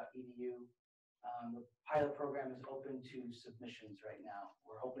helpdesk@library.ucla.edu. The pilot program is open to submissions right now.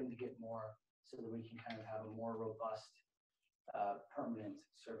 We're hoping to get more so that we can kind of have a more robust, permanent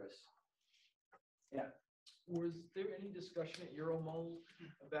service. Yeah. Was there any discussion at EuroMold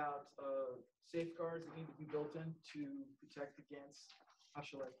about safeguards that need to be built in to protect against, how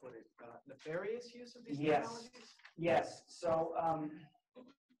shall I put it, nefarious use of these technologies? Yes. So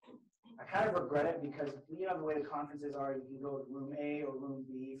I kind of regret it because you know the way the conferences are, you can go to room A or room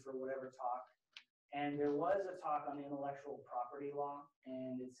B for whatever talk. And there was a talk on intellectual property law,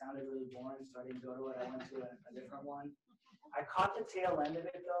 and it sounded really boring, so I didn't go to it. I went to a different one. I caught the tail end of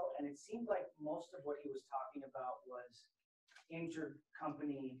it, though, and it seemed like most of what he was talking about was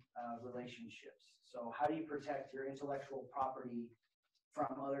intercompany relationships. So how do you protect your intellectual property from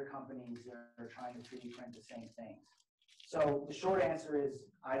other companies that are trying to 3D print the same things? So the short answer is,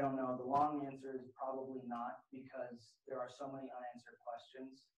 I don't know. The long answer is probably not, because there are so many unanswered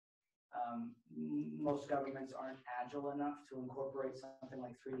questions. Most governments aren't agile enough to incorporate something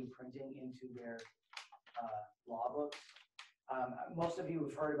like 3D printing into their law books. Most of you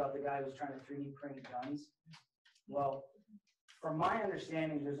have heard about the guy who's trying to 3D print guns. Well, from my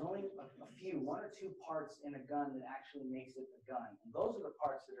understanding, there's only a few, one or two parts in a gun that actually makes it a gun. And those are the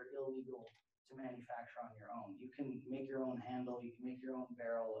parts that are illegal to manufacture on your own. You can make your own handle, you can make your own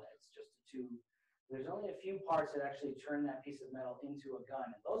barrel, it's just a tube. There's only a few parts that actually turn that piece of metal into a gun,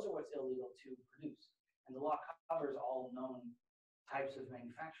 and those are what's illegal to produce. And the law covers all known types of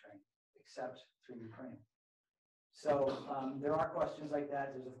manufacturing, except 3D printing. So there are questions like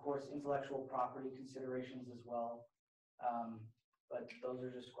that. There's, of course, intellectual property considerations as well. But those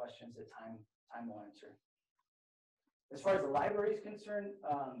are just questions that time will answer. As far as the library is concerned,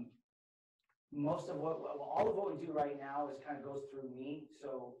 all of what we do right now is kind of goes through me.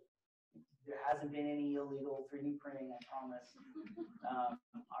 So there hasn't been any illegal 3D printing, I promise.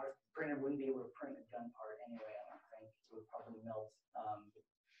 Our printer wouldn't be able to print a gun part anyway, I don't think. It would probably melt.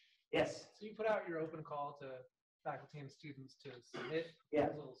 Yes? So you put out your open call to faculty and students to submit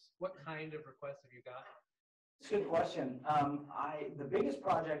proposals. What kind of requests have you got? It's a good question. The biggest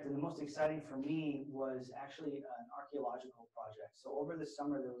project and the most exciting for me was actually an archaeological project. So over the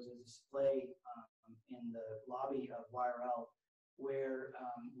summer, there was a display in the lobby of YRL where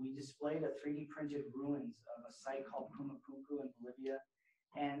we displayed a 3D printed ruins of a site called Pumapunku in Bolivia.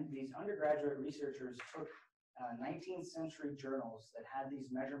 And these undergraduate researchers took 19th century journals that had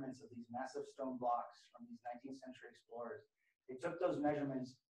these measurements of these massive stone blocks from these 19th century explorers. They took those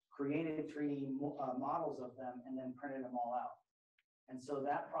measurements, created 3D models of them, and then printed them all out. And so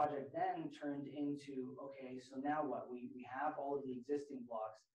that project then turned into, okay, so now what? We have all of the existing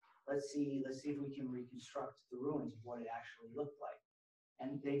blocks. Let's see if we can reconstruct the ruins of what it actually looked like.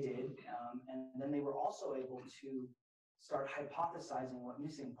 And they did. And then they were also able to start hypothesizing what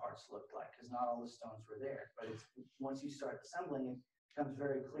missing parts looked like, because not all the stones were there. But once you start assembling it, it becomes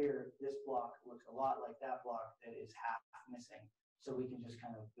very clear this block looks a lot like that block that is half missing. So we can just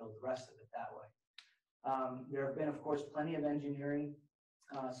kind of build the rest of it that way. There have been, of course, plenty of engineering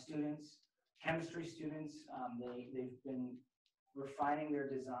students, chemistry students. They've been refining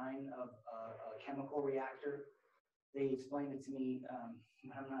their design of a chemical reactor. They explained it to me.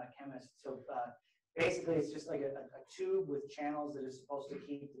 I'm not a chemist. So basically, it's just like a tube with channels that is supposed to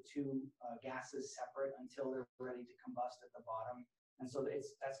keep the two gases separate until they're ready to combust at the bottom. And so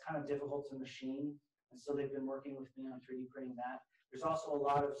that's kind of difficult to machine. And so they've been working with me on 3D printing that. There's also a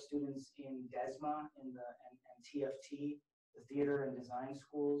lot of students in DESMA and TFT, the theater and design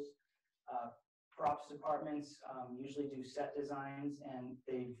schools. Props departments usually do set designs, and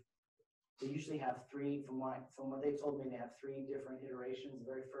they usually have three, from what they told me, they have 3 different iterations.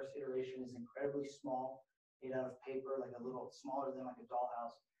 The very first iteration is incredibly small, made out of paper, like a little smaller than like a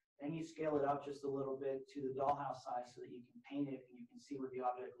dollhouse. Then you scale it up just a little bit to the dollhouse size so that you can paint it and you can see what the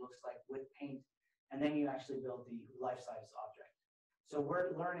object looks like with paint. And then you actually build the life-size object. So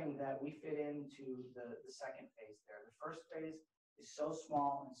we're learning that we fit into the second phase there. The first phase is so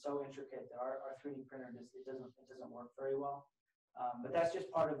small and so intricate that our 3D printer it doesn't work very well. But that's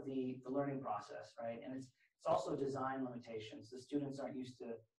just part of the learning process, right? And it's also design limitations. The students aren't used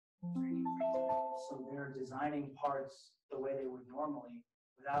to 3D printing, so they're designing parts the way they would normally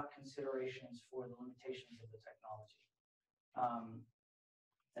without considerations for the limitations of the technology.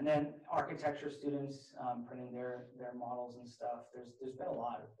 And then architecture students printing their models and stuff. There's been a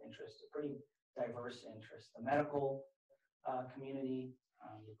lot of interest, a pretty diverse interest. The medical community,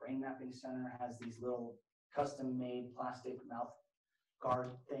 the Brain Mapping Center has these little custom-made plastic mouth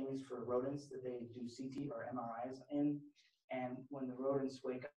guard things for rodents that they do CT or MRIs in. And when the rodents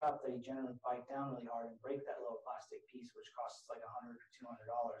wake up, they generally bite down really hard and break that little plastic piece, which costs like $100 or $200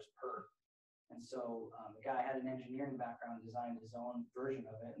 per. And so the guy had an engineering background, designed his own version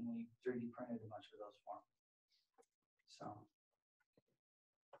of it, and we 3D printed a bunch of those for him. So.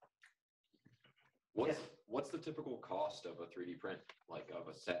 What's the typical cost of a 3D print, like of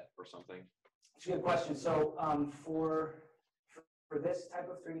a set or something? It's a good question. So for this type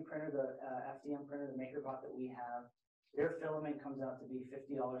of 3D printer, the FDM printer, the MakerBot that we have, their filament comes out to be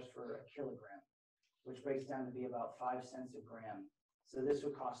 $50 for a kilogram, which breaks down to be about 5 cents a gram. So this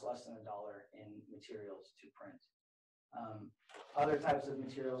would cost less than $1 in materials to print. Other types of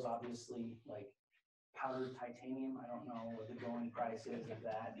materials, obviously, like powdered titanium. I don't know what the going price is of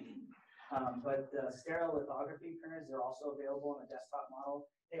that. But the stereolithography printers, they're also available in a desktop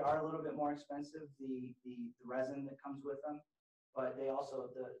model. They are a little bit more expensive, the resin that comes with them, but they also,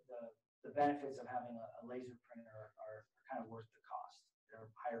 the benefits of having a laser printer are kind of worth the cost. They're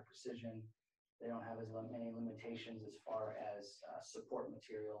higher precision. They don't have as many limitations as far as support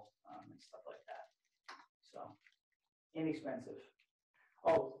material and stuff like that. So inexpensive.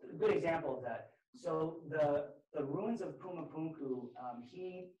 Oh, a good example of that. So the ruins of Puma Punku,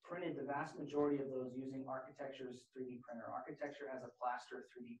 he printed the vast majority of those using Architecture's 3D printer. Architecture has a plaster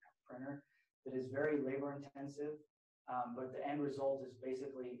 3D printer that is very labor intensive, but the end result is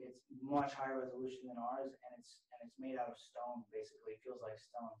basically it's much higher resolution than ours, and it's made out of stone. Basically, it feels like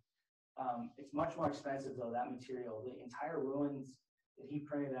stone. It's much more expensive though, that material. The entire ruins that he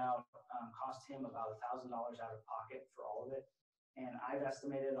printed out cost him about $1,000 out of pocket for all of it. And I've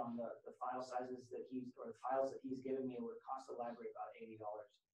estimated on the file sizes that the files that he's given me, it would cost the library about $80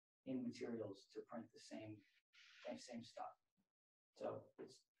 in materials to print the same stuff. So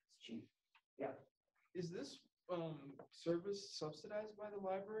it's cheap. Yeah. Is this service subsidized by the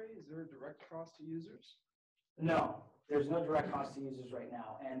library? Is there a direct cost to users? No, there's no direct cost to users right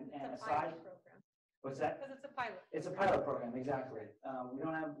now. And It's a aside, pilot program. what's that? Because it's a pilot. It's a pilot program, exactly.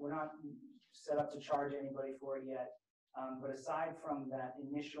 We're not set up to charge anybody for it yet. But aside from that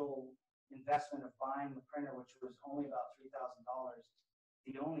initial investment of buying the printer, which was only about $3,000,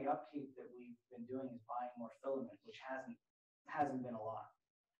 the only upkeep that we've been doing is buying more filament, which hasn't been a lot.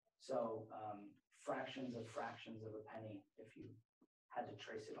 So fractions of a penny if you had to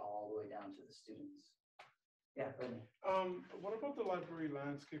trace it all the way down to the students. Yeah, Brittany. What about the library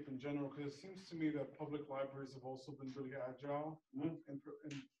landscape in general? Because it seems to me that public libraries have also been really agile in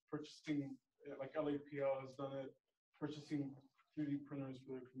purchasing, like LAPL has done it, purchasing 3D printers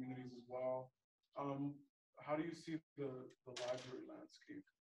for their communities as well. How do you see the library landscape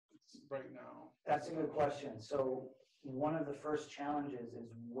right now? That's a good question. So one of the first challenges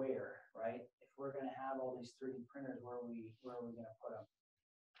is where, right? If we're going to have all these 3D printers, where are we going to put them?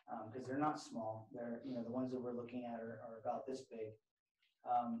 Because they're not small. They're, the ones that we're looking at are about this big.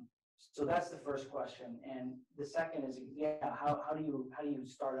 So that's the first question. And the second is, how do you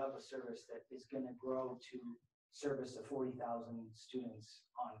start up a service that is going to grow to service of 40,000 students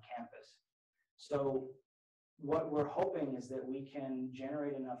on campus? So what we're hoping is that we can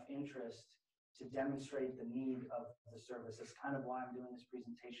generate enough interest to demonstrate the need of the service. That's kind of why I'm doing this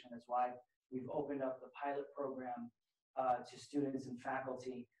presentation. That's why we've opened up the pilot program to students and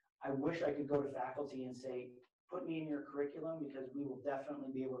faculty. I wish I could go to faculty and say, put me in your curriculum, because we will definitely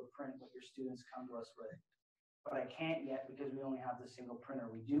be able to print what your students come to us with. But I can't yet because we only have the single printer.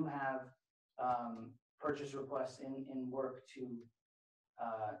 We do have purchase requests in work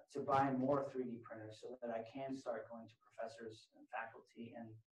to buy more 3D printers so that I can start going to professors and faculty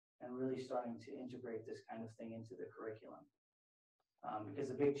and really starting to integrate this kind of thing into the curriculum. Because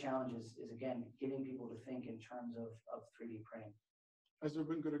the big challenge is again, getting people to think in terms of 3D printing. Has there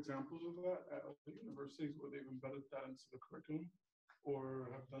been good examples of that at the universities where they've embedded that into the curriculum or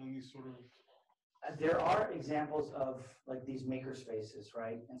have done any sort of? There are examples of like these maker spaces,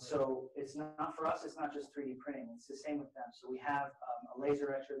 right? And so it's not, for us, it's not just 3D printing, it's the same with them. So we have a laser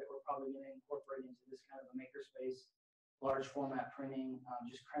etcher that we're probably going to incorporate into this kind of a maker space, large format printing,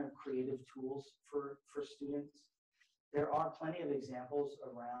 just kind of creative tools for students. There are plenty of examples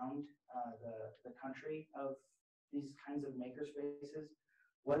around the country of these kinds of maker spaces.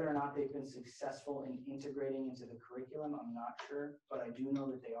 Whether or not they've been successful in integrating into the curriculum, I'm not sure, but I do know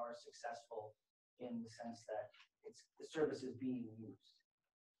that they are successful in the sense that the service is being used.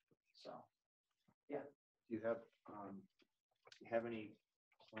 So, yeah. Do you have any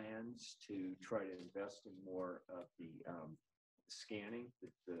plans to try to invest in more of the scanning,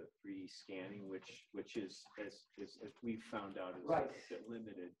 the 3D scanning, which is as we found out is right.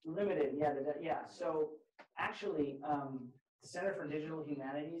 limited? Limited, yeah. So actually, the Center for Digital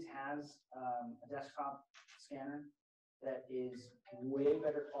Humanities has a desktop scanner that is way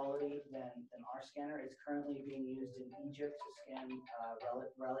better quality than our scanner. It's currently being used in Egypt to scan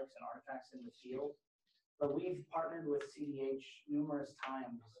relics and artifacts in the field. But we've partnered with CDH numerous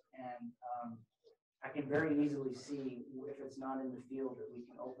times, and I can very easily see if it's not in the field that we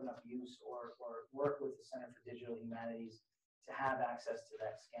can open up use or work with the Center for Digital Humanities to have access to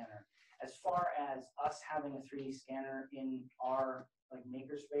that scanner. As far as us having a 3D scanner in our like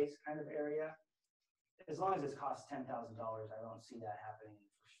makerspace kind of area, as long as it costs $10,000, I don't see that happening in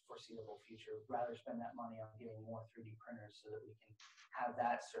the foreseeable future. Rather spend that money on getting more 3D printers so that we can have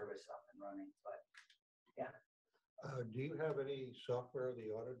that service up and running. But yeah. Do you have any software of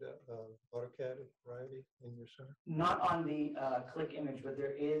the AutoCAD variety in your center? Not on the click image, but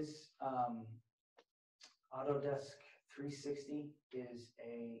there is Autodesk 360 is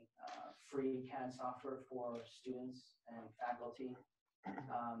a free CAD software for students and faculty.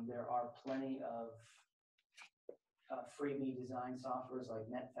 There are plenty of freebie design softwares like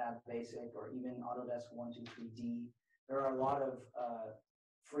NetFab Basic or even Autodesk 123D. There are a lot of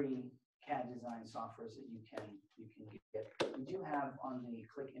free CAD design softwares that you can get. We do have on the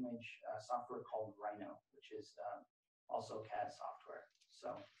click image software called Rhino, which is also CAD software. So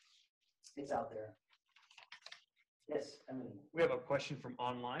it's out there. Yes, Emily. We have a question from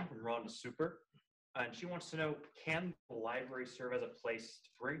online from Rhonda Super. And she wants to know, can the library serve as a place to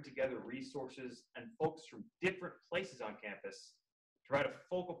bring together resources and folks from different places on campus to provide a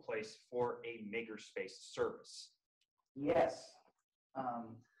focal place for a makerspace service? Yes.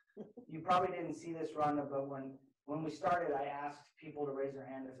 You probably didn't see this, Rhonda, but when we started, I asked people to raise their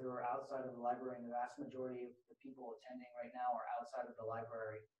hand if they were outside of the library, and the vast majority of the people attending right now are outside of the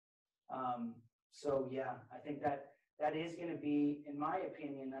library. So yeah, I think that is going to be, in my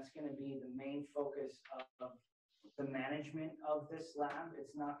opinion, that's going to be the main focus of the management of this lab.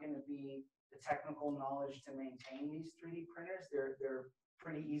 It's not going to be the technical knowledge to maintain these 3D printers. They're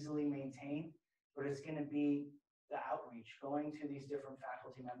pretty easily maintained, but it's going to be the outreach, going to these different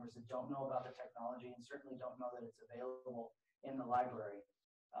faculty members that don't know about the technology and certainly don't know that it's available in the library.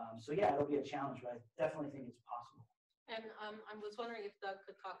 So yeah, it'll be a challenge, but I definitely think it's possible. And I was wondering if Doug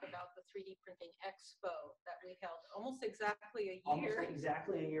could talk about the 3D printing expo that we held almost exactly a year. Almost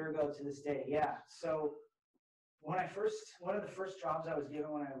exactly a year ago to this day, yeah. So one of the first jobs I was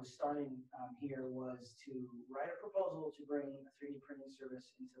given when I was starting here was to write a proposal to bring a 3D printing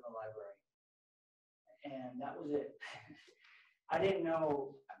service into the library. And that was it. I didn't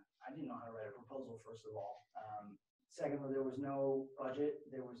know how to write a proposal, first of all. Secondly, there was no budget.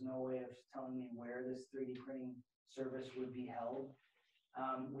 There was no way of telling me where this 3D printing service would be held.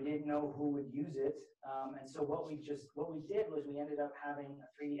 We didn't know who would use it. And so what we did was we ended up having a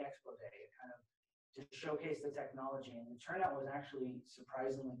 3D Expo Day, kind of to showcase the technology. And the turnout was actually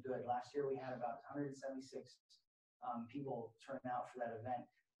surprisingly good. Last year we had about 176 people turn out for that event.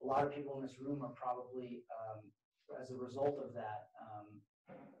 A lot of people in this room are probably as a result of that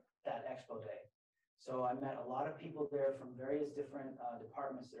Expo Day. So I met a lot of people there from various different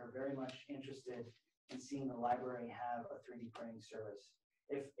departments that are very much interested in seeing the library have a 3D printing service.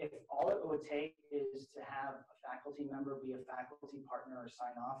 If all it would take is to have a faculty member be a faculty partner or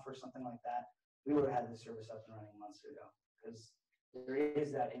sign off or something like that, we would have had this service up and running months ago, because there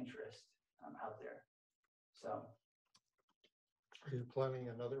is that interest out there. So. Are you planning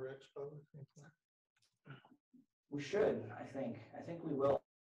another expo? We should, I think. I think we will.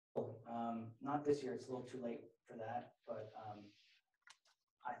 Not this year, it's a little too late for that, but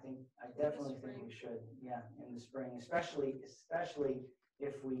I definitely think we should, yeah, in the spring, especially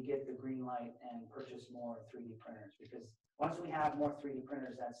if we get the green light and purchase more 3D printers, because once we have more 3D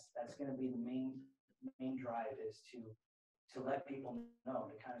printers, that's going to be the main drive, is to let people know,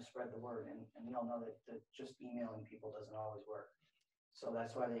 to kind of spread the word, and we all know that just emailing people doesn't always work. So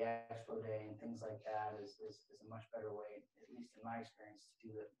that's why the Expo Day and things like that is a much better way, at least in my experience, to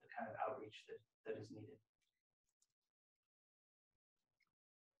do the kind of outreach that is needed.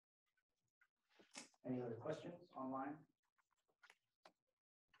 Any other questions online?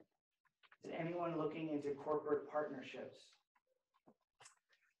 Is anyone looking into corporate partnerships?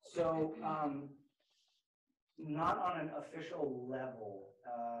 So not on an official level.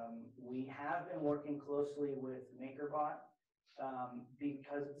 We have been working closely with MakerBot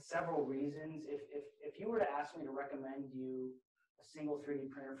because several reasons. If you were to ask me to recommend you a single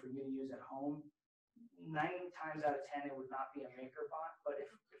 3D printer for you to use at home, 9 times out of 10 it would not be a MakerBot. But if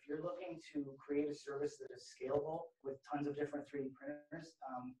you're looking to create a service that is scalable with tons of different 3D printers,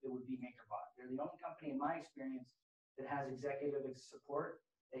 it would be MakerBot. They're the only company, in my experience, that has executive support.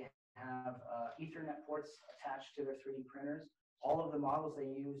 They have Ethernet ports attached to their 3D printers. All of the models they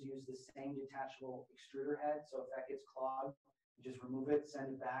use the same detachable extruder head. So if that gets clogged, you just remove it,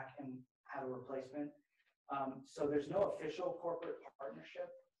 send it back, and have a replacement. So there's no official corporate partnership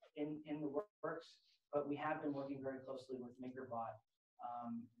in the works, but we have been working very closely with MakerBot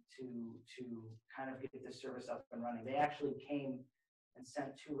to kind of get this service up and running. They actually came and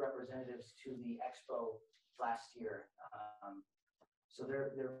sent 2 representatives to the expo last year. So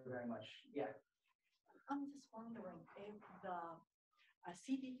they're very much, yeah. I'm just wondering if the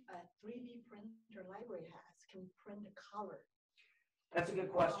 3D printer library can print color. That's a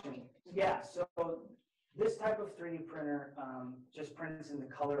good question. Yeah, so This type of 3D printer just prints in the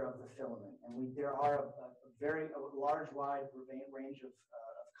color of the filament, and there are a large, wide range of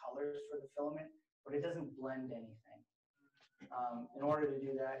colors for the filament, but it doesn't blend anything. In order to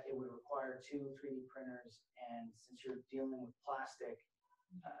do that, it would require 2 3D printers, and since you're dealing with plastic,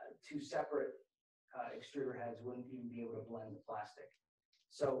 2 separate extruder heads wouldn't even be able to blend the plastic.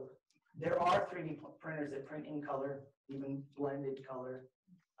 So there are 3D printers that print in color, even blended color.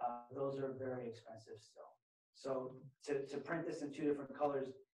 Those are very expensive still. So to print this in 2 different colors,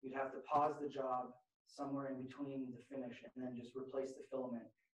 you'd have to pause the job somewhere in between the finish and then just replace the filament,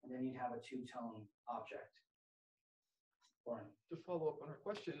 and then you'd have a 2-tone object. Lauren. To follow up on her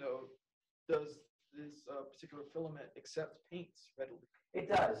question though, does this particular filament accept paints readily? It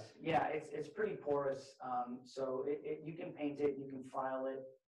does, yeah. It's pretty porous, so you can paint it, you can file it.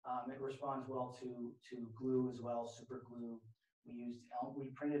 It responds well to glue as well, super glue.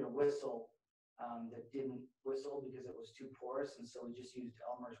 We printed a whistle that didn't whistle because it was too porous, and so we just used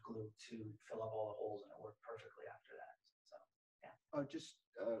Elmer's glue to fill up all the holes, and it worked perfectly after that. So, yeah.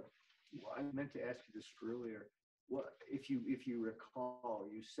 I meant to ask you this earlier. What if you recall,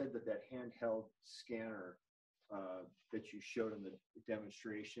 you said that handheld scanner that you showed in the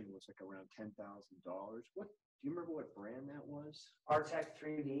demonstration was like around $10,000. What do you remember? What brand that was? Artec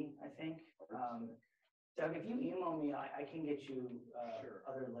 3D, I think. Doug, if you email me, I can get you Sure.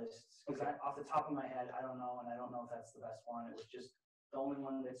 other lists. Because off the top of my head, I don't know, and I don't know if that's the best one. It was just the only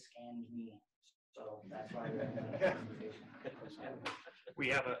one that scanned me. So that's why we're in the presentation. We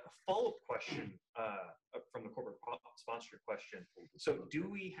have a follow-up question from the corporate sponsorship question. So do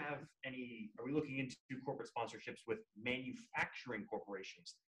we have are we looking into corporate sponsorships with manufacturing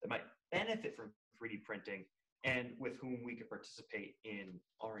corporations that might benefit from 3D printing and with whom we could participate in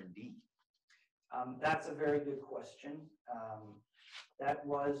R&D? That's a very good question. That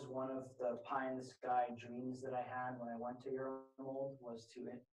was one of the pie-in-the-sky dreams that I had when I went to EuroMold, was to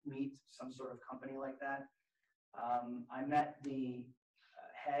meet some sort of company like that. I met the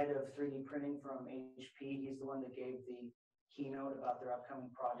head of 3D printing from HP. He's the one that gave the keynote about their upcoming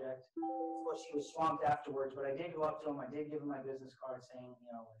project. Of course, he was swamped afterwards, but I did go up to him. I did give him my business card saying,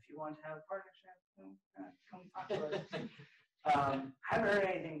 if you want to have a partnership, come talk to us. Haven't heard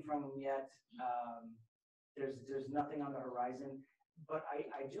anything from him yet. There's nothing on the horizon, but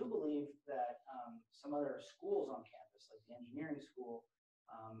I do believe that some other schools on campus, like the engineering school,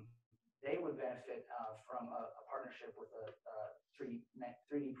 they would benefit from a partnership with a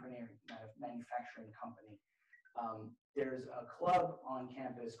 3D printing manufacturing company. There's a club on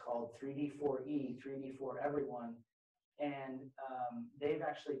campus called 3D4E, 3D for Everyone, and they've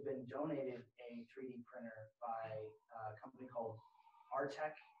actually been donated a 3D printer by a company called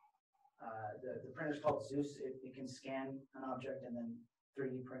Artec. The printer's called Zeus. It can scan an object and then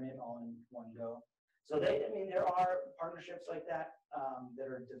 3D print it all in one go. So there are partnerships like that that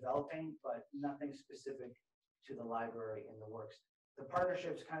are developing, but nothing specific to the library in the works. The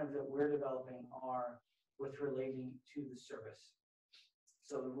partnerships kind of that we're developing are with relating to the service.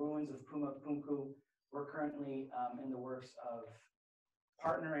 So the ruins of Puma Punku, we're currently in the works of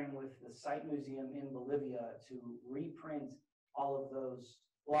partnering with the site museum in Bolivia to reprint all of those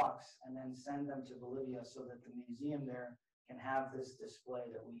blocks and then send them to Bolivia so that the museum there can have this display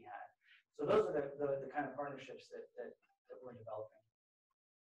that we had. So those are the kind of partnerships that we're developing.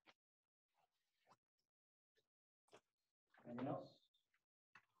 Anything else?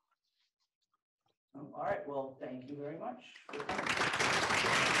 No? All right, well, thank you very much for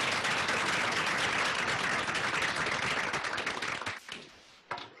coming.